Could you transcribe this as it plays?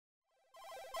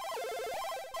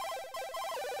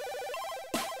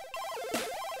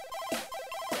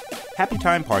Happy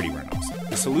Time Party Rentals,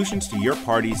 the solutions to your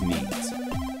party's needs.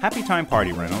 Happy Time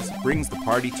Party Rentals brings the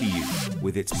party to you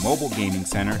with its mobile gaming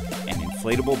center and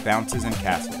inflatable bounces and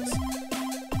castles.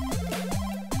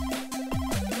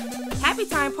 Happy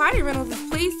Time Party Rentals is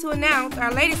pleased to announce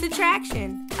our latest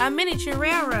attraction, a miniature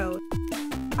railroad.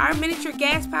 Our miniature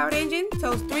gas-powered engine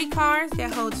tows 3 cars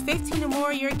that holds 15 or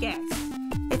more of your guests.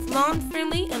 It's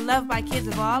lawn-friendly and loved by kids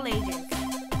of all ages.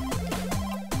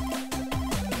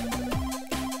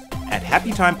 At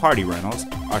Happy Time Party Rentals,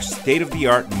 our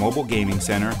state-of-the-art mobile gaming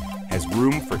center has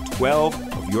room for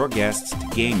 12 of your guests to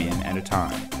game in at a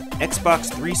time. Xbox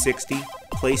 360,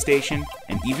 PlayStation,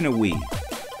 and even a Wii,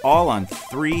 all on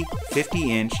 3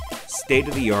 50-inch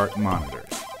state-of-the-art monitors.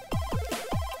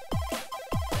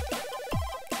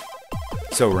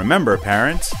 So remember,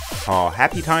 parents, call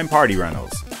Happy Time Party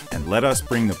Rentals and let us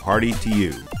bring the party to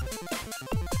you.